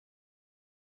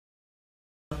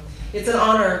it's an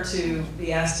honor to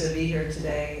be asked to be here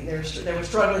today. They were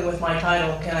struggling with my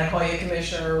title. Can I call you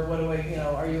commissioner? What do I,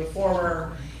 are you a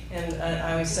former? And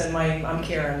I always said I'm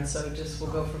Karen, so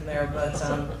we'll go from there. But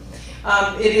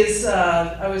it is,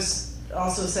 I was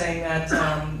also saying that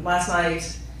last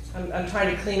night, I'm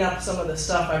trying to clean up some of the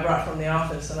stuff I brought from the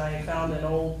office, and I found an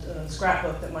old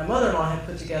scrapbook that my mother-in-law had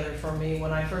put together for me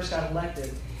when I first got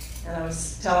elected. And I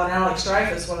was telling Alex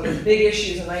Dreyfus, one of the big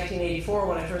issues in 1984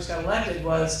 when I first got elected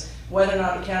was whether or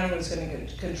not the county was going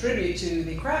to contribute to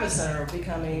the Kravis Center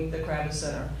becoming the Kravis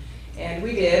Center. And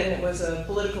we did, and it was a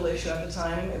political issue at the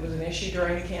time. It was an issue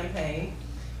during the campaign,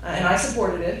 and I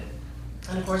supported it.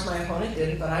 And of course my opponent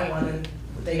didn't, but I won, and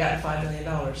they got $5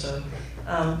 million, so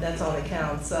that's all that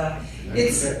counts.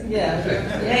 It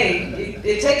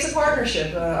takes a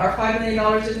partnership. Our $5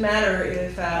 million didn't matter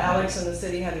if Alex and the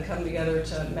city hadn't come together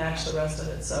to match the rest of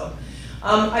it. So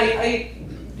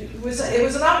it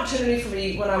was an opportunity for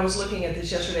me when I was looking at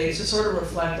this yesterday to sort of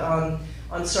reflect on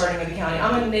starting in the county.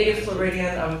 I'm a native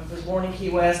Floridian. I was born in Key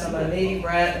West. I'm a Navy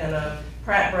brat and a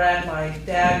Pratt brat. My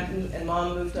dad and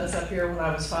mom moved us up here when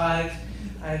I was 5.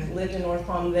 I lived in North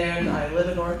Palm then. I live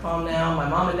in North Palm now. My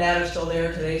mom and dad are still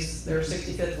there. Today's their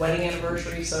 65th wedding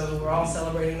anniversary, so we're all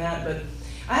celebrating that. But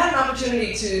I had an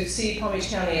opportunity to see Palm Beach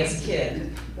County as a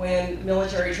kid when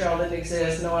Military Trail didn't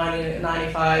exist, no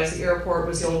 95s. The airport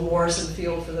was the old Morrison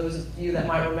Field, for those of you that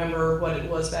might remember what it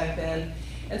was back then.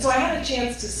 And so I had a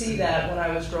chance to see that when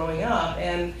I was growing up,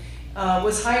 and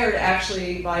was hired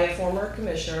actually by a former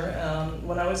commissioner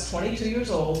when I was 22 years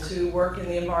old to work in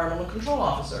the Environmental Control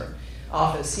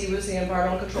Office. He was the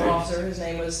environmental control officer. His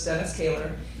name was Dennis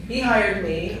Kaler. He hired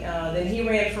me, then he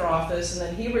ran for office, and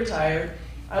then he retired.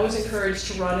 I was encouraged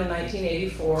to run in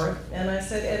 1984, and I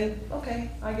said, okay,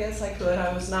 I guess I could.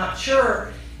 I was not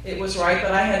sure it was right,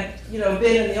 but I had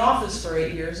been in the office for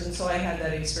 8 years, and so I had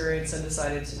that experience and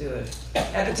decided to do it.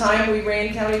 At the time, we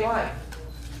ran countywide,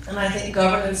 and I think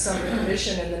governance under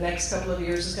commission in the next couple of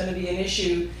years is going to be an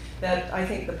issue that I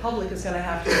think the public is going to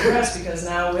have to address, because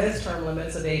now with term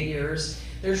limits of 8 years,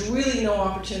 there's really no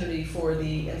opportunity for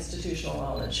the institutional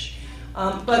knowledge.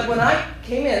 But when I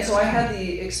came in, so I had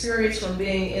the experience from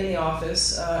being in the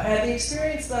office. I had the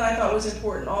experience that I thought was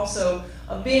important also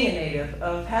of being a native,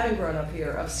 of having grown up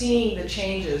here, of seeing the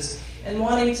changes, and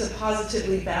wanting to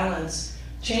positively balance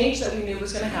change that we knew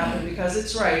was going to happen, because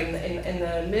it's right, in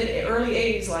the early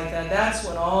 80s like that, that's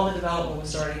when all the development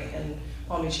was starting in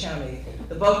Palm Beach County.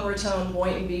 The Boca Raton,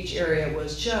 Boynton Beach area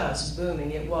was just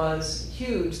booming. It was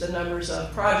huge, the numbers of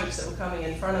projects that were coming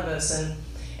in front of us,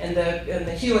 and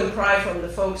the hue and cry from the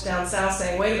folks down south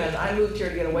saying, wait a minute, I moved here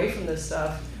to get away from this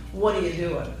stuff, what are you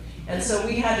doing? And so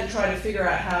we had to try to figure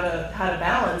out how to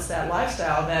balance that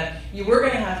lifestyle, that you were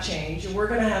going to have change, you were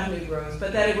going to have new growth,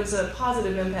 but that it was a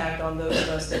positive impact on those of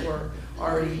us that were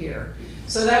already here.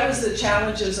 So that was the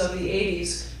challenges of the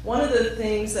 80s. One of the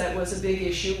things that was a big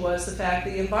issue was the fact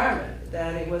the environment,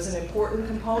 that it was an important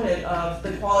component of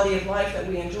the quality of life that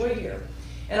we enjoyed here.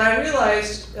 And I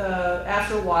realized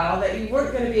after a while that you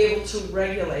weren't going to be able to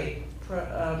regulate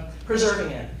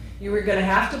preserving it. You were going to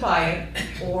have to buy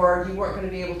it, or you weren't going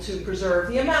to be able to preserve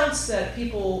the amounts that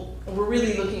people were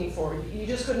really looking for. You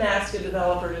just couldn't ask a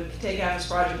developer to take half his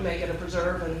project, make it a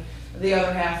preserve, and the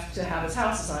other half to have his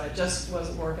houses on it. It just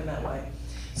wasn't working that way.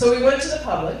 So we went to the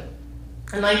public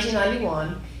in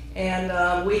 1991,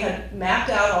 and we had mapped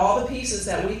out all the pieces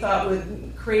that we thought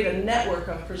would create a network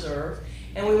of preserve.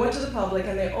 And we went to the public,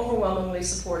 and they overwhelmingly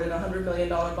supported a $100 million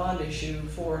bond issue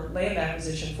for land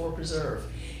acquisition for preserve.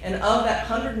 And of that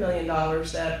 $100 million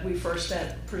that we first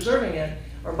spent preserving it,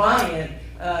 or buying it,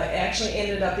 actually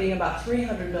ended up being about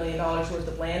 $300 million worth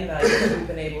of land value that we've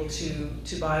been able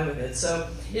to buy with it. So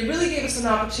it really gave us an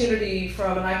opportunity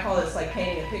from, and I call it like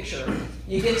painting a picture.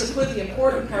 You get to put the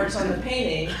important parts on the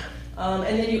painting,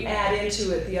 and then you add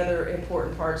into it the other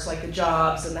important parts like the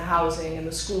jobs and the housing and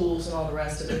the schools and all the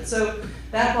rest of it. So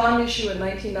that bond issue in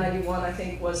 1991, I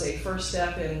think, was a first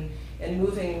step in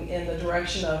moving in the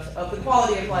direction of the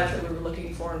quality of life that we were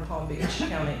looking for in Palm Beach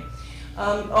County.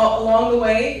 Along the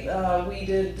way, we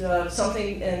did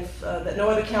something that no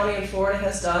other county in Florida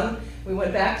has done. We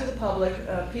went back to the public.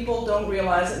 People don't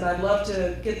realize it, and I'd love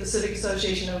to get the Civic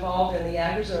Association involved in the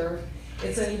Ag Reserve.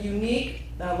 It's a unique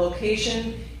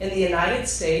location in the United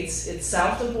States. It's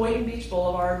south of Boynton Beach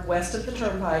Boulevard, west of the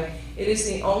Turnpike. It is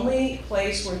the only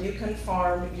place where you can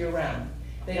farm year-round.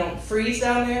 They don't freeze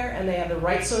down there, and they have the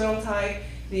right soil type.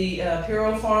 The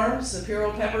Piro farms, the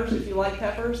Piro peppers, if you like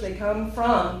peppers, they come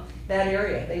from that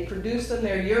area. They produce them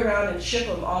there year-round and ship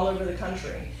them all over the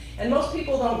country. And most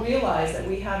people don't realize that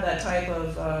we have that type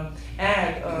of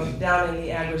ag down in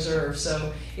the ag reserve.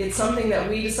 So it's something that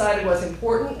we decided was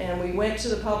important, and we went to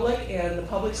the public, and the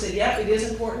public said, yep, it is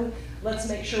important. Let's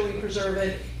make sure we preserve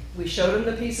it. We showed them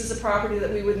the pieces of property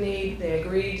that we would need. They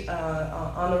agreed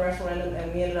on the referendum,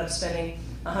 and we ended up spending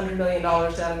 $100 million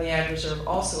down in the ag reserve,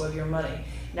 also of your money.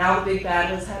 Now the big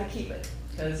battle is how to keep it,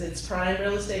 because it's prime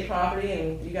real estate property,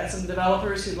 and you got some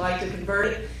developers who'd like to convert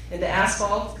it into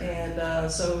asphalt, and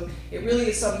so it really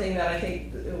is something that I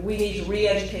think we need to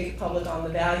re-educate the public on the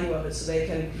value of it, so they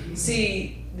can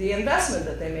see the investment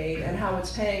that they made and how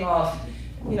it's paying off.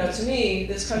 You know, to me,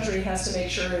 this country has to make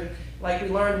sure, like we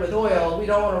learned with oil, we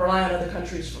don't want to rely on other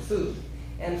countries for food.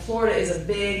 And Florida is a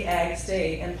big ag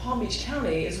state, and Palm Beach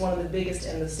County is one of the biggest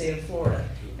in the state of Florida.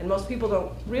 And most people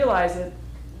don't realize it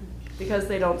because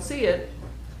they don't see it.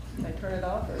 Can I turn it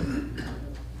off? Or?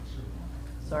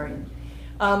 Sorry.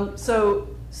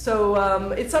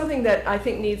 It's something that I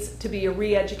think needs to be a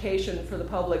re-education for the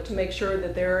public to make sure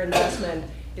that their investment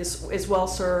is well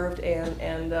served,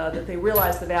 and that they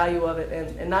realize the value of it,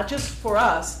 and not just for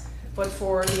us, but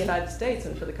for the United States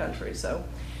and for the country. So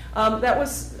that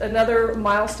was another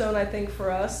milestone, I think, for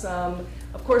us.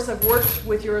 Of course, I've worked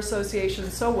with your association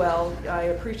so well. I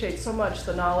appreciate so much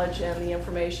the knowledge and the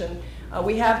information.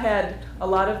 We have had a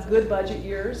lot of good budget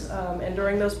years, and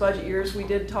during those budget years we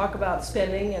did talk about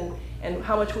spending and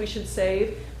how much we should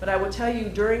save. But I will tell you,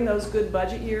 during those good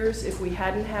budget years, if we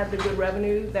hadn't had the good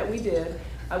revenue that we did,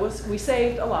 we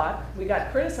saved a lot. We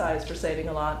got criticized for saving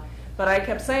a lot. But I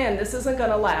kept saying, this isn't going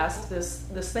to last,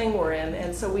 this thing we're in,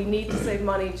 and so we need to save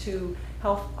money to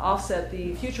help offset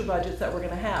the future budgets that we're going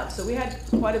to have. So we had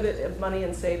quite a bit of money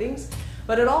in savings,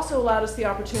 but it also allowed us the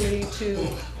opportunity to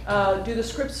do the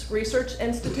Scripps Research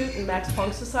Institute and Max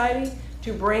Planck Society,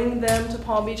 to bring them to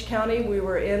Palm Beach County. We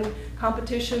were in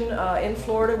competition in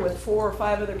Florida with 4 or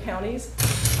 5 other counties.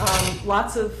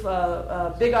 Lots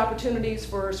of big opportunities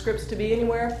for Scripps to be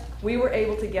anywhere. We were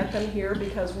able to get them here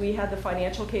because we had the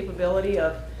financial capability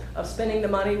of spending the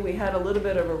money. We had a little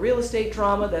bit of a real estate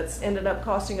drama that's ended up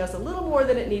costing us a little more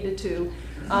than it needed to,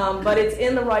 but it's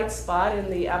in the right spot in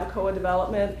the Abacoa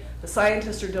development. The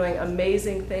scientists are doing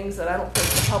amazing things that I don't think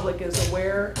the public is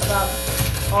aware about,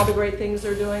 all the great things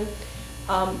they're doing.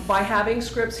 By having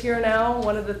Scripps here now,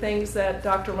 one of the things that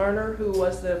Dr. Lerner, who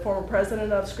was the former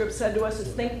president of Scripps, said to us is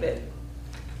think big.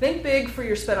 Think big for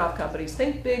your spinoff companies.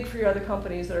 Think big for your other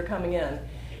companies that are coming in.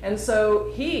 And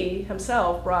so he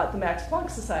himself brought the Max Planck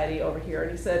Society over here,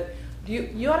 and he said,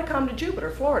 you ought to come to Jupiter,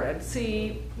 Florida, and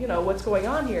see, you know, what's going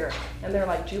on here. And they're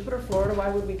like, Jupiter, Florida? Why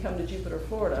would we come to Jupiter,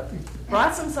 Florida?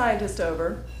 Brought some scientists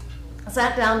over,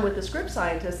 sat down with the Scripps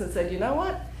scientists and said, you know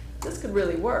what? This could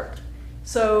really work.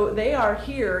 So they are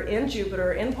here in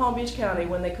Jupiter, in Palm Beach County,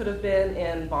 when they could have been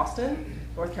in Boston,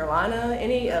 North Carolina,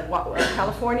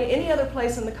 California, any other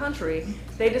place in the country.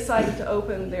 They decided to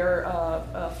open their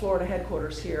Florida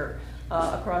headquarters here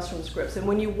across from Scripps. And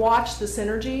when you watch the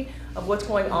synergy of what's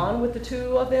going on with the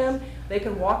two of them, they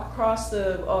can walk across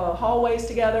the hallways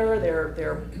together.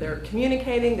 They're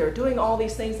communicating. They're doing all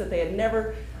these things that they had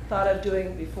never thought of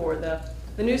doing before.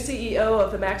 The new CEO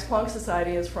of the Max Planck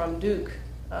Society is from Duke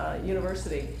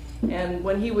University, and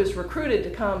when he was recruited to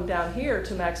come down here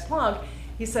to Max Planck,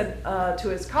 he said to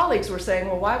his colleagues were saying,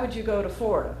 well, why would you go to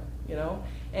Florida, you know?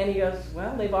 And he goes,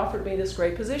 well, they've offered me this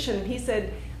great position. And he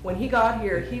said when he got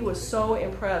here, he was so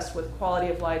impressed with quality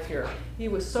of life here. He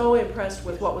was so impressed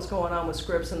with what was going on with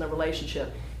Scripps and the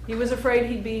relationship. He was afraid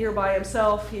he'd be here by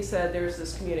himself. He said there's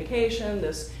this communication,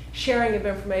 this sharing of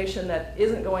information that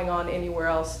isn't going on anywhere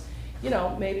else, you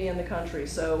know, maybe in the country.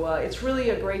 So it's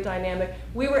really a great dynamic.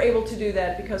 We were able to do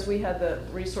that because we had the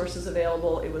resources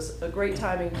available. It was a great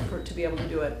timing to be able to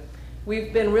do it.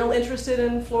 We've been real interested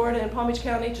in Florida and Palm Beach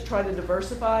County to try to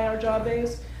diversify our job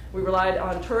base. We relied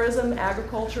on tourism,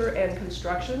 agriculture, and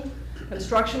construction.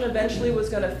 Construction eventually was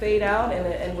going to fade out,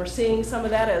 and we're seeing some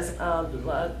of that as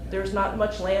there's not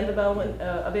much land development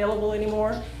available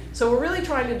anymore. So we're really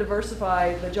trying to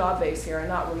diversify the job base here and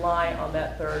not rely on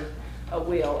that third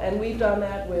wheel. And we've done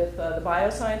that with the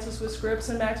biosciences with Scripps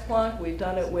and Max Planck. We've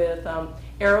done it with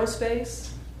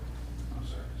aerospace.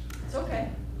 It's okay.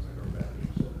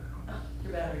 Oh,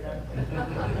 your battery died.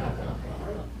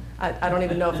 I don't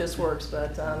even know if this works,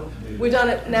 but we've done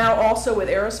it now also with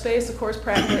aerospace. Of course,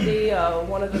 Pratt & Whitney,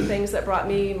 one of the things that brought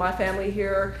my family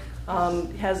here,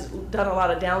 has done a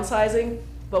lot of downsizing,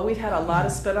 but we've had a lot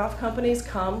of spin-off companies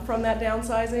come from that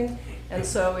downsizing. And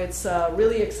so it's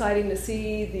really exciting to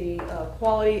see the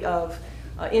quality of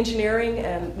engineering,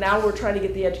 and now we're trying to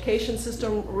get the education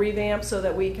system revamped so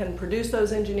that we can produce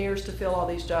those engineers to fill all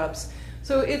these jobs.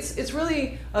 So it's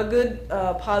really a good,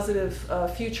 positive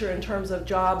future in terms of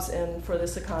jobs and for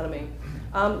this economy.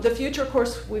 The future, of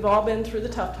course, we've all been through the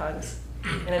tough times,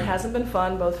 and it hasn't been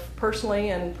fun, both personally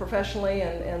and professionally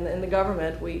and in the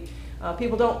government.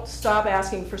 People don't stop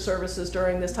asking for services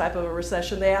during this type of a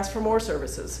recession. They ask for more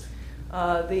services.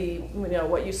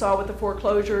 What you saw with the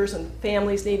foreclosures and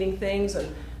families needing things,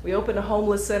 and we opened a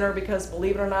homeless center because,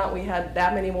 believe it or not, we had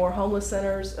that many more homeless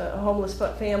centers, homeless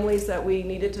families that we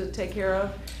needed to take care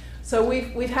of. So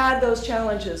we've had those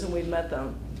challenges and we've met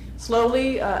them.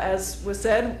 Slowly, as was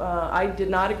said, I did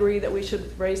not agree that we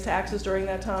should raise taxes during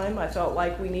that time. I felt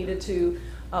like we needed to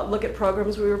look at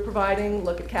programs we were providing,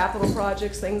 look at capital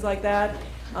projects, things like that.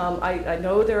 I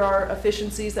know there are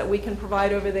efficiencies that we can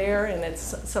provide over there, and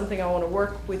it's something I want to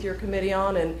work with your committee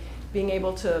on, and being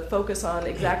able to focus on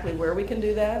exactly where we can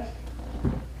do that.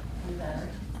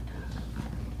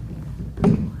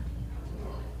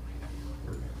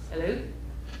 Hello?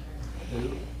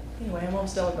 Anyway, I'm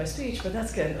almost done with my speech, but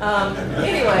that's good.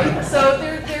 Anyway, so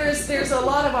there's a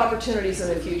lot of opportunities in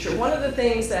the future. One of the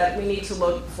things that we need to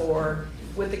look for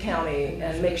with the county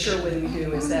and make sure we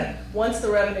do is that once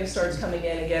the revenue starts coming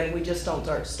in again, we just don't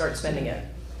start spending it.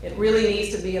 It really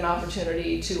needs to be an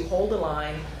opportunity to hold the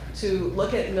line, to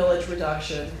look at millage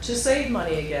reduction, to save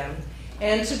money again,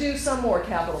 and to do some more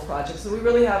capital projects. So we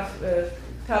really have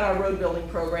got our road building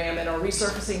program and our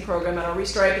resurfacing program and our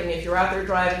restriping. If you're out there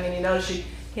driving and you notice you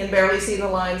can barely see the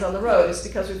lines on the road, it's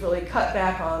because we've really cut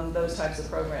back on those types of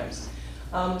programs.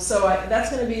 That's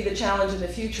going to be the challenge in the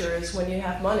future, is when you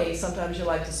have money, sometimes you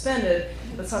like to spend it,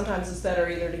 but sometimes it's better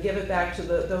either to give it back to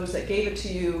those that gave it to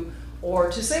you,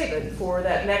 or to save it for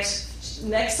that next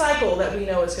cycle that we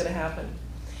know is going to happen.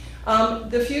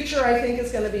 The future, I think,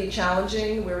 is going to be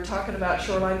challenging. We were talking about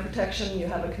shoreline protection. You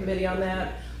have a committee on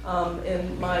that.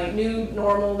 In my new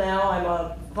normal now,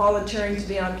 I'm volunteering to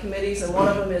be on committees, and one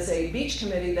of them is a beach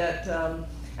committee that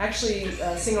actually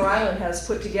Singer Island has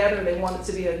put together. They want it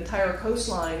to be an entire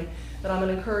coastline that I'm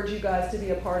going to encourage you guys to be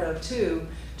a part of too,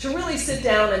 to really sit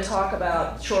down and talk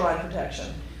about shoreline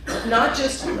protection. Not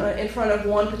just in front of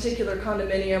one particular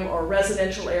condominium or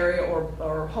residential area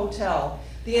or hotel.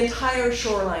 The entire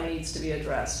shoreline needs to be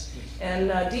addressed. And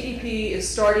DEP is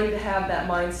starting to have that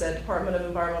mindset, Department of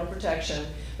Environmental Protection.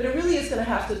 But it really is going to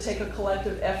have to take a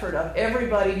collective effort of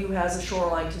everybody who has a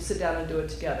shoreline to sit down and do it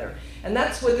together. And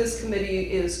that's what this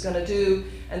committee is going to do,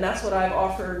 and that's what I've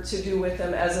offered to do with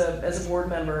them as a board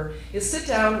member, is sit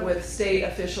down with state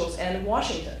officials and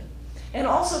Washington. And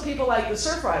also people like the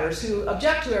surf riders who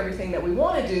object to everything that we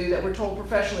want to do, that we're told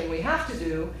professionally we have to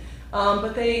do,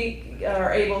 but they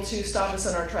are able to stop us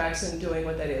in our tracks in doing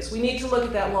what that is. We need to look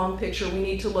at that long picture. We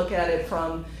need to look at it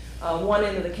from one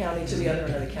end of the county to the other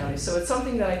end of the county. So it's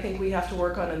something that I think we have to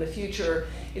work on in the future.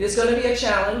 It is going to be a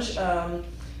challenge.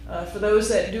 For those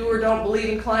that do or don't believe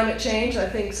in climate change, I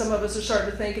think some of us are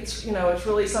starting to think it's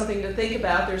really something to think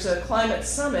about. There's a climate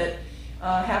summit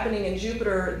happening in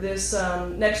Jupiter this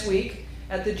next week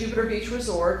at the Jupiter Beach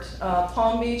Resort.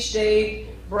 Palm Beach, Dade,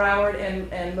 Broward,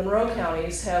 and Monroe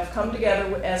counties have come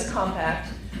together as a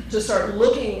compact to start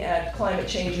looking at climate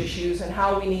change issues and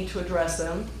how we need to address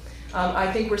them.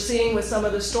 I think we're seeing with some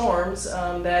of the storms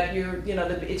that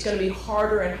it's going to be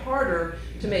harder and harder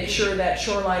to make sure that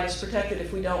shoreline is protected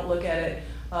if we don't look at it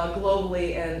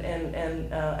globally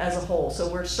and as a whole. So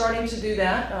we're starting to do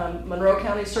that. Monroe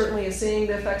County certainly is seeing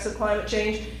the effects of climate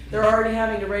change. They're already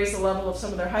having to raise the level of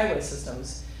some of their highway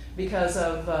systems because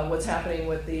of what's happening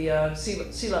with the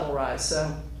sea level rise.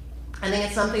 So I think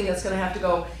it's something that's going to have to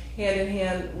go hand in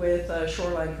hand with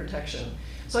shoreline protection.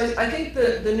 So I think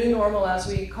the new normal, as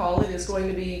we call it, is going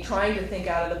to be trying to think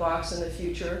out of the box in the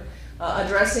future,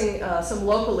 addressing some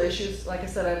local issues. Like I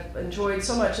said, I've enjoyed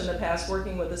so much in the past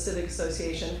working with the Civic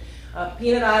Association.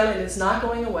 Peanut Island is not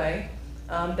going away.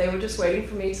 They were just waiting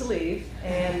for me to leave,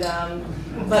 and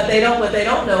what they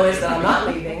don't know is that I'm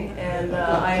not leaving, and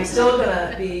I'm still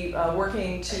going to be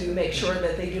working to make sure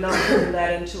that they do not turn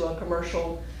that into a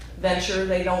commercial venture.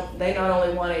 They not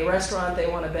only want a restaurant, they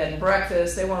want a bed and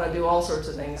breakfast, they want to do all sorts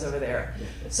of things over there.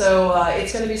 So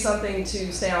it's going to be something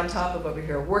to stay on top of over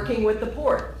here. Working with the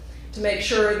port to make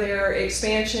sure their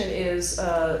expansion is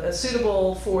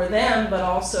suitable for them, but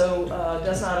also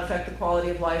does not affect the quality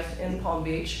of life in Palm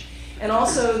Beach. And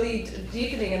also the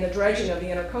deepening and the dredging of the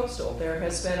intercoastal. There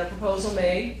has been a proposal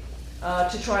made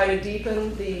to try to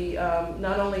deepen the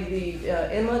not only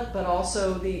the inlet, but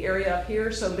also the area up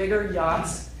here, so bigger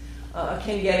yachts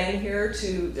can get in here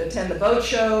to attend the boat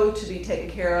show, to be taken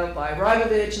care of by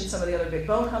Rybovich and some of the other big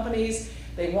boat companies.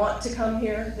 They want to come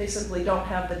here. They simply don't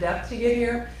have the depth to get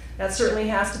here. That certainly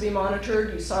has to be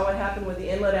monitored. You saw what happened with the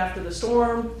inlet after the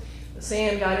storm. the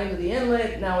sand got into the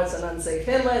inlet, now it's an unsafe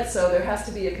inlet, so there has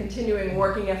to be a continuing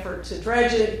working effort to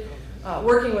dredge it.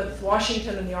 Working with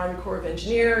Washington and the Army Corps of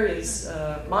Engineers is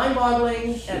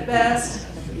mind-boggling at best.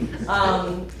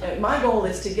 My goal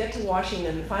is to get to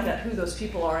Washington and find out who those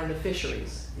people are in the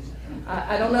fisheries.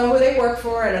 I don't know who they work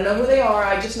for, I don't know who they are,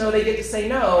 I just know they get to say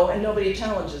no and nobody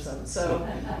challenges them. So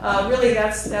really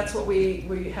that's what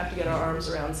we have to get our arms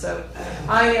around. So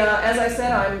as I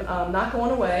said, I'm not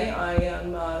going away. I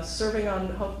am serving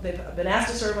on, they've been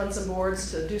asked to serve on some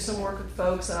boards to do some work with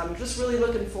folks, and I'm just really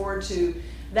looking forward to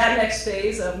that next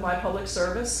phase of my public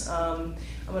service. I'm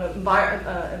going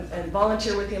to and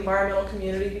volunteer with the environmental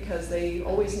community because they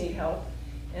always need help.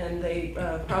 And they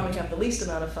probably have the least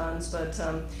amount of funds. But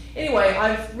anyway,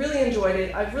 I've really enjoyed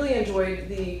it. I've really enjoyed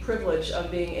the privilege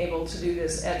of being able to do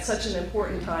this at such an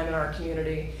important time in our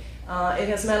community. It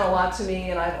has meant a lot to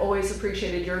me, and I've always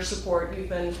appreciated your support. You've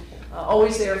been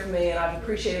always there for me, and I've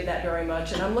appreciated that very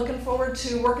much. And I'm looking forward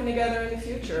to working together in the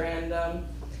future, and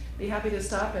be happy to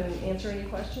stop and answer any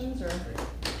questions. Or.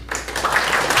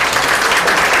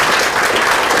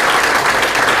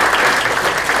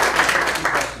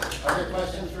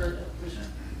 Questions for Commissioner?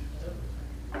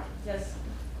 Yes.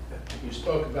 You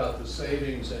spoke about the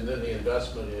savings and then the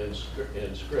investment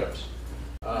in scripts.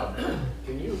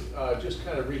 Can you just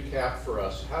kind of recap for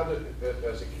us, how did,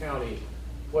 as a county,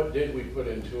 what did we put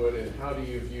into it, and how do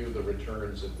you view the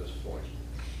returns at this point?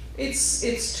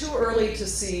 It's too early to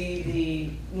see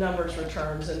the numbers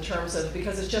returns in terms of,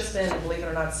 because it's just been, believe it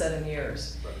or not, 7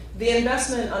 years. Right. The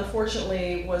investment,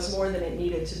 unfortunately, was more than it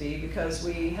needed to be because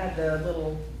we had the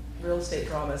little real estate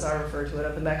drama, as I refer to it,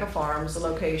 of the Mecca Farms, the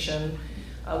location.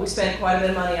 We spent quite a bit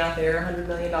of money out there, $100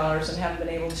 million, and haven't been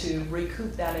able to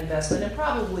recoup that investment, and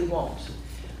probably won't.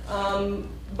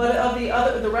 But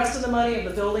of the rest of the money, of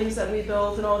the buildings that we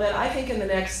built and all that, I think in the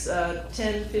next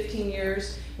 10, 15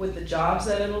 years, with the jobs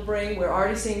that it'll bring, we're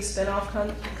already seeing spin-off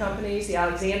companies. The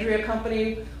Alexandria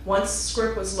company, once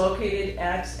Scrip was located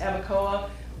at Abacoa,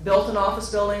 built an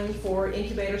office building for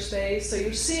incubator space. So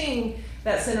you're seeing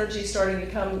that synergy starting to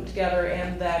come together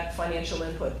and that financial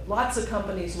input. Lots of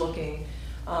companies looking,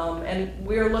 and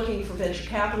we're looking for venture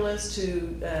capitalists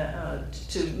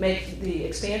to make the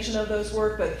expansion of those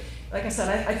work. But like I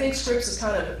said, I think Scripps is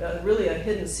kind of really a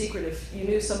hidden secret if you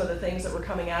knew some of the things that were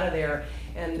coming out of there.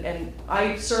 And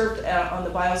I served on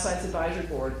the Bioscience Advisory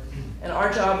Board, and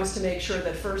our job was to make sure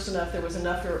that first there was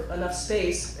enough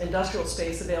space, industrial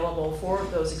space available for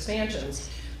those expansions.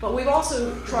 But we've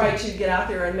also tried to get out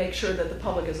there and make sure that the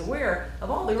public is aware of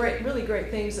all the really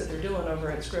great things that they're doing over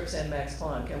at Scripps and Max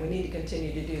Planck, and we need to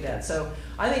continue to do that. So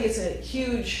I think it's a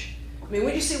huge, I mean,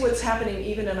 when you see what's happening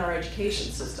even in our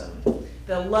education system,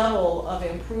 the level of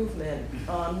improvement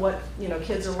on what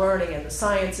kids are learning and the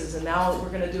sciences, and now we're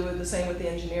going to do the same with the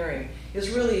engineering,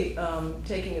 is really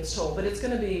taking its toll. But it's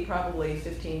going to be probably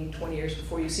 15, 20 years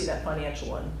before you see that financial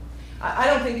one. I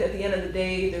don't think at the end of the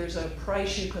day there's a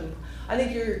price you can, I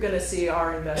think you're going to see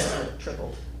our investment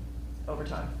tripled over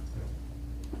time.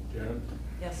 Jen?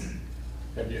 Yes.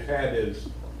 Have you had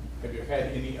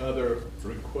any other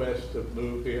requests to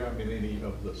move here? I mean, any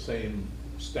of the same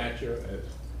stature as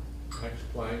Max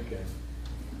Planck and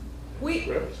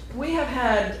Scripps? We have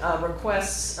had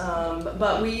requests,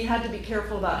 but we had to be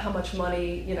careful about how much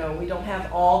money. We don't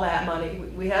have all that money.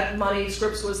 We had money.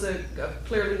 Scripps was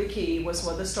clearly the key, was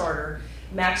the starter.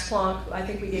 Max Planck, I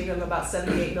think we gave them about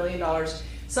 $78 million.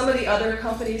 Some of the other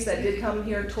companies that did come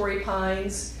here, Torrey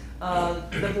Pines,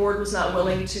 the board was not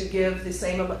willing to give the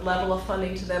same level of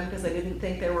funding to them because they didn't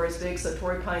think they were as big. So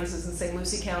Torrey Pines is in St.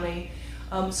 Lucie County.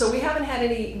 So we haven't had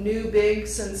any new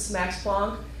bigs since Max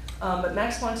Planck. But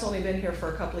Max Planck's only been here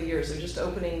for a couple of years. They're just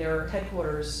opening their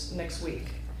headquarters next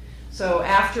week. So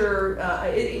after,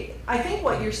 I think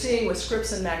what you're seeing with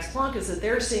Scripps and Max Planck is that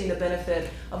they're seeing the benefit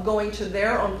of going to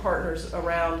their own partners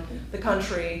around the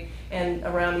country and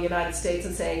around the United States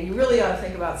and saying, you really ought to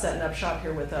think about setting up shop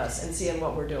here with us and seeing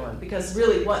what we're doing. Because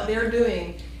really what they're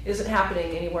doing isn't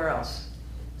happening anywhere else.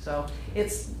 So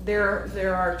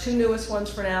there are two newest ones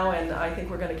for now, and I think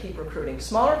we're going to keep recruiting.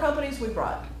 Smaller companies we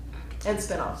brought, and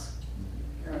spin-offs.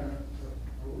 Karen,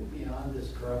 are we beyond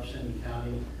this corruption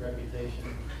county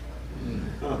reputation?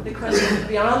 The question,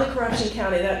 beyond the corruption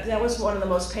county, that was one of the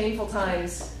most painful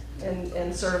times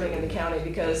in serving in the county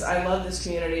because I love this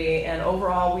community and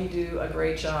overall we do a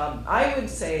great job. I would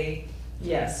say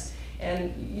yes.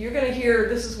 And you're going to hear,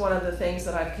 this is one of the things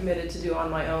that I've committed to do on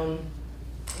my own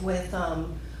with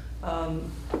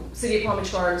City of Palm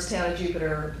Beach Gardens, Town of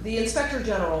Jupiter. The Inspector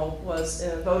General was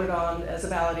voted on as a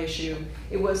ballot issue.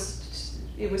 It was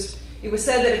It was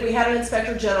said that if we had an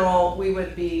inspector general, we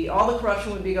would be, all the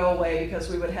corruption would go away because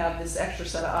we would have this extra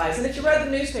set of eyes. And if you read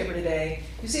the newspaper today,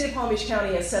 you see that Palm Beach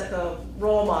County has set the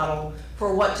role model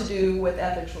for what to do with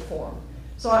ethics reform.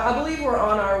 So I believe we're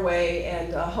on our way,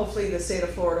 and hopefully the state of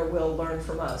Florida will learn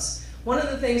from us. One of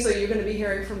the things that you're going to be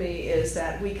hearing from me is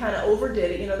that we kind of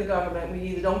overdid it. You know, the government, we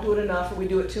either don't do it enough or we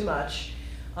do it too much.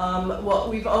 What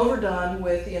we've overdone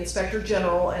with the Inspector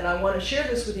General, and I want to share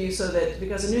this with you so that,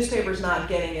 because the newspaper's not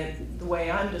getting it the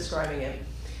way I'm describing it.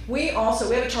 We have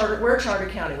a charter, we're a charter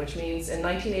county, which means in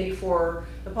 1984,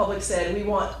 the public said we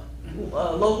want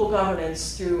local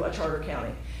governance through a charter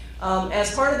county.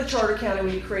 As part of the charter county,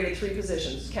 we created 3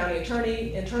 positions: county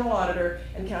attorney, internal auditor,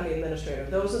 and county administrator.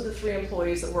 Those are the 3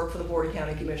 employees that work for the Board of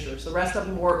County Commissioners. The rest of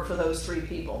them work for those 3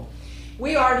 people.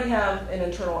 We already have an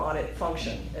internal audit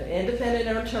function, an independent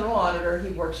internal auditor. He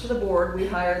works for the board. We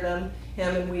hire him,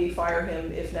 and we fire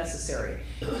him if necessary.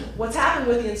 What's happened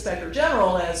with the Inspector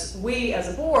General is we,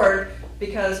 as a board,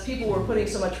 because people were putting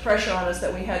so much pressure on us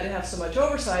that we had to have so much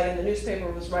oversight, and the newspaper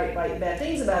was writing bad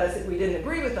things about us if we didn't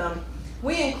agree with them,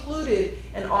 we included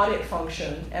an audit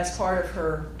function as part of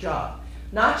her job.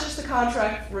 Not just the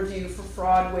contract review for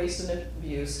fraud, waste, and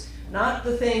abuse, not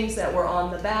the things that were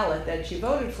on the ballot that you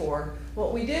voted for.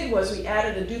 What we did was we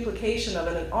added a duplication of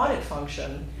an audit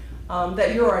function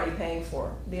that you're already paying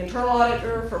for. The internal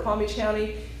auditor for Palm Beach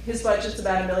County, his budget's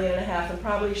about $1.5 million and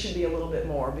probably should be a little bit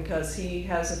more because he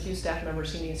has a few staff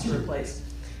members he needs to replace.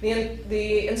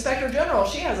 The Inspector General,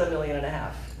 she has $1.5 million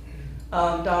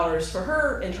dollars for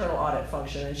her internal audit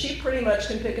function, and she pretty much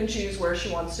can pick and choose where she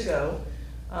wants to go.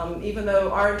 Even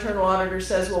though our internal auditor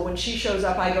says, well, when she shows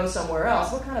up, I go somewhere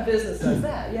else. What kind of business does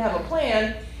that? You have a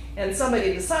plan, and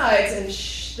somebody decides, and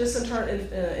this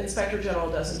Inspector General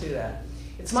doesn't do that.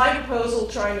 It's my proposal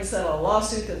trying to settle a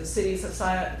lawsuit that the cities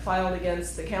have filed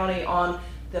against the county on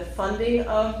the funding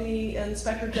of the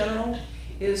Inspector General,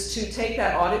 is to take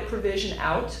that audit provision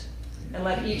out and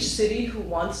let each city who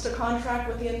wants to contract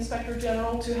with the Inspector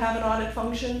General to have an audit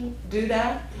function do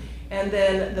that. And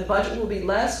then the budget will be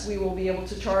less. We will be able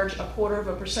to charge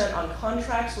 1/4% on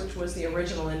contracts, which was the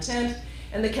original intent,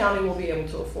 and the county will be able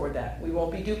to afford that. We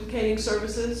won't be duplicating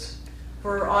services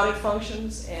for audit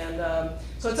functions, and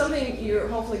so it's something you're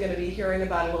hopefully going to be hearing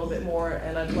about a little bit more,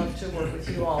 and I'd love to work with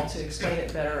you all to explain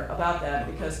it better about that,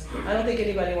 because I don't think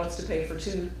anybody wants to pay for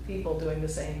 2 people doing the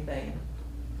same thing.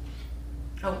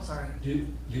 Oh, sorry. Do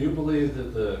you believe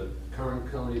that the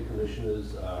current county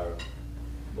commissioners are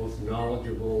both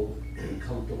knowledgeable and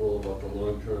comfortable about the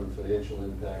long-term financial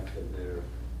impact of their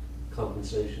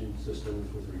compensation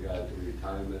systems with regard to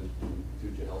retirement and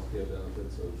future health care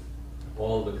benefits of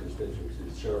all the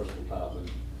constituencies, sheriff's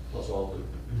department, plus all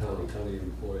the town and county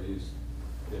employees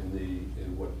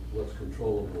in what's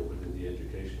controllable within the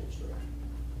educational structure?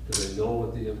 Do they know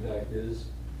what the impact is,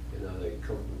 and are they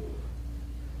comfortable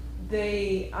with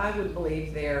it? I would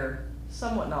believe they're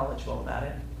somewhat knowledgeable about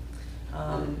it.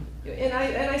 And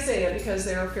I say that because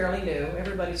they're fairly new.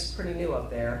 Everybody's pretty new up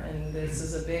there, and this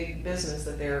is a big business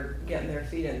that they're getting their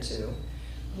feet into.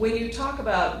 When you talk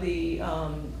about the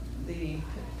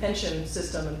pension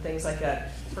system and things like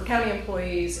that, for county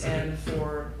employees and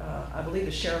for, I believe,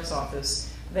 the sheriff's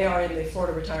office, they are in the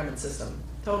Florida retirement system.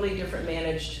 Totally different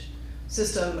managed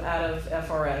system out of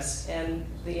FRS, and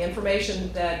the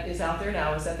information that is out there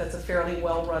now is that that's a fairly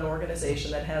well-run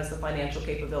organization that has the financial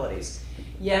capabilities.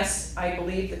 Yes, I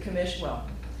believe the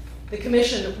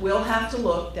commission will have to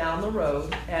look down the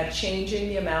road at changing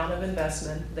the amount of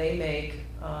investment they make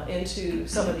into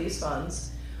some of these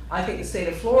funds. I think the state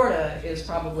of Florida is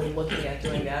probably looking at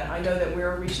doing that. I know that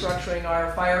we're restructuring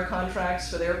our fire contracts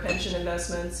for their pension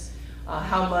investments,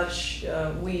 how much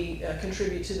we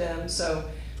contribute to them. So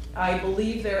I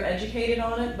believe they're educated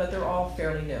on it, but they're all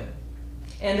fairly new.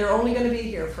 And they're only going to be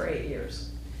here for 8 years.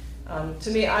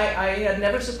 To me, I had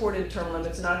never supported term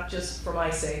limits, not just for my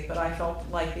sake, but I felt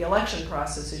like the election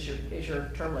process is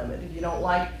your term limit. If you don't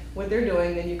like what they're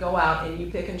doing, then you go out and you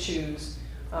pick and choose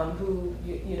who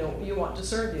you want to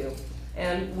serve you.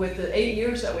 And with the 8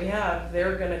 years that we have,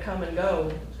 they're going to come and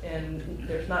go, and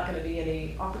there's not going to be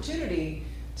any opportunity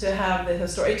to have the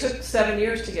historic. It took 7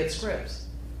 years to get scripts.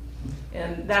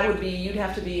 And that would be, you'd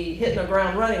have to be hitting the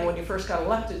ground running when you first got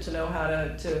elected to know how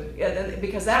to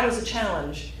because that was a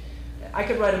challenge. I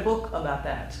could write a book about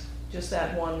that, just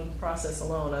that one process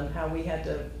alone, on how we had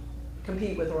to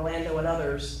compete with Orlando and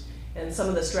others, and some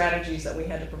of the strategies that we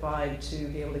had to provide to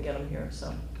be able to get them here.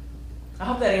 So I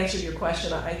hope that answered your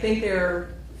question. I think they're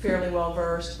fairly well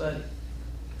versed, but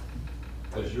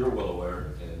as you're well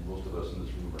aware, and most of us in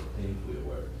this room are painfully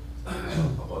aware,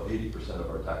 about 80% of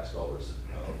our tax dollars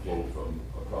flow from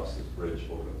across this bridge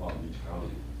over to Palm Beach County.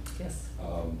 Yes.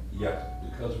 Yet,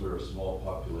 because we're a small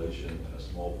population and a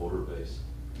small voter base,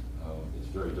 it's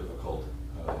very difficult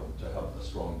to have a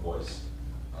strong voice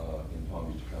in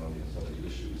Palm Beach County and some of the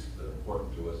issues that are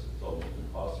important to us. It's almost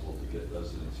impossible to get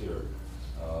residents here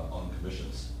on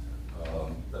commissions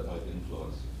that might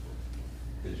influence.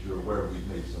 As you're aware, we've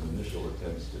made some initial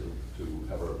attempts to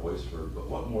have our voice heard, but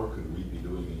what more could we be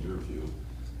doing in your view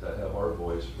to have our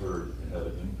voice heard and have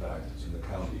an impact in the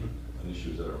county on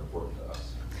issues that are important to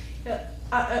us?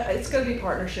 Yeah, it's going to be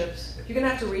partnerships. You're going to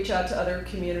have to reach out to other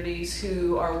communities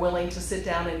who are willing to sit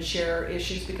down and share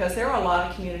issues, because there are a lot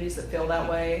of communities that feel that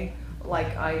way,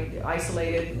 like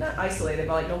isolated, not isolated,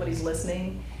 but like nobody's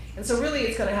listening. And so really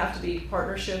it's going to have to be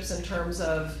partnerships in terms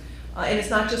of, and it's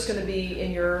not just going to be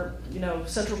in your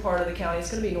central part of the county,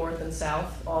 it's going to be north and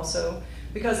south also,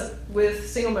 because with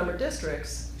single member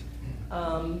districts,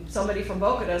 somebody from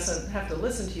Boca doesn't have to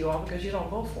listen to you all because you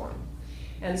don't vote for them.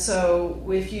 And so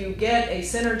if you get a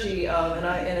synergy of,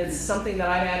 and it's something that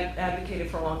I've advocated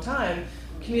for a long time,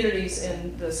 communities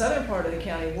in the southern part of the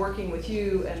county working with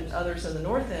you and others in the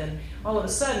north end, all of a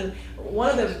sudden,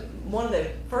 one of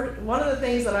the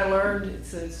things that I learned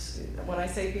is when I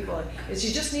say people is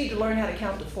you just need to learn how to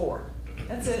count to 4.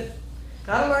 That's it.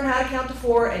 Got to learn how to count to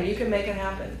 4, and you can make it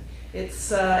happen.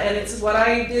 It's and it's what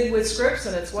I did with Scripps,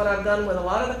 and it's what I've done with a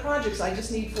lot of the projects. I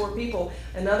just need 4 people.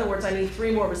 In other words, I need 3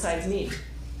 more besides me.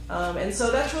 And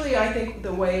so that's really, I think,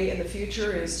 the way in the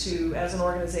future is to, as an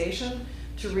organization,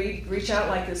 to reach out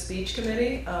like this beach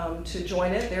committee to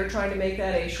join it. They're trying to make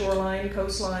that a shoreline,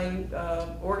 coastline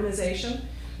organization,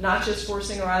 not just for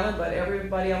Singer Island, but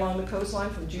everybody along the coastline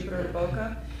from Jupiter to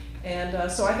Boca. And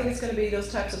so I think it's going to be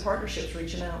those types of partnerships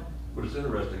reaching out. But it's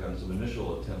interesting, on some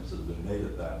initial attempts that have been made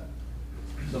at that,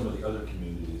 some of the other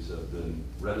communities have been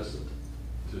reticent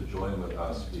to join with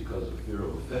us because of fear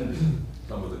of offending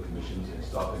some of the commissions and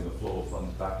stopping the flow of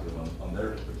funds back to them on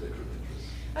their particular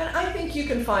interests. And I think you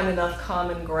can find enough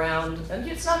common ground, and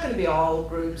it's not going to be all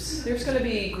groups. There's going to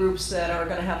be groups that are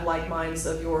going to have like minds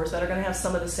of yours, that are going to have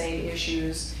some of the same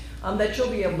issues that you'll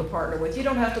be able to partner with. You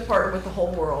don't have to partner with the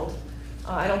whole world.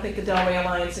 I don't think the Delray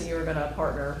Alliance and you are going to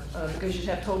partner because you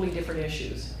have totally different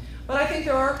issues. But I think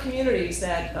there are communities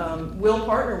that will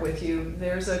partner with you.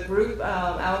 There's a group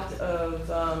out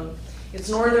of, it's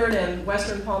northern and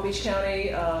western Palm Beach County,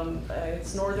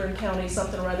 it's northern county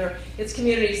something or other. It's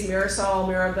communities, Marisol,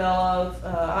 Mirabella,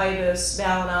 Ibis,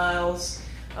 Ballin Isles,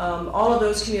 all of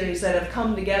those communities that have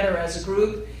come together as a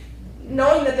group,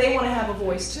 knowing that they want to have a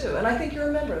voice too. And I think you're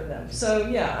a member of them. So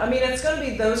yeah, I mean, it's going to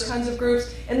be those kinds of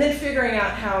groups, and then figuring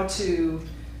out how to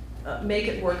make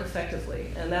it work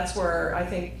effectively. And that's where I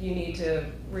think you need to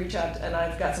reach out, and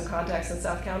I've got some contacts in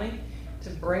South County to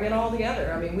bring it all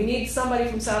together. I mean, we need somebody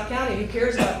from South County who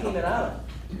cares about Peanut Island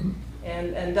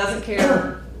and doesn't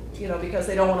care, because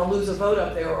they don't want to lose a vote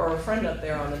up there or a friend up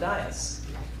there on the dais.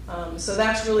 So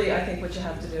that's really, I think, what you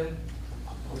have to do.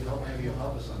 We hope maybe you'll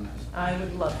help us on that. I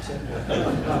would love to.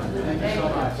 Thank you so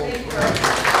much.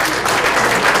 Thank you.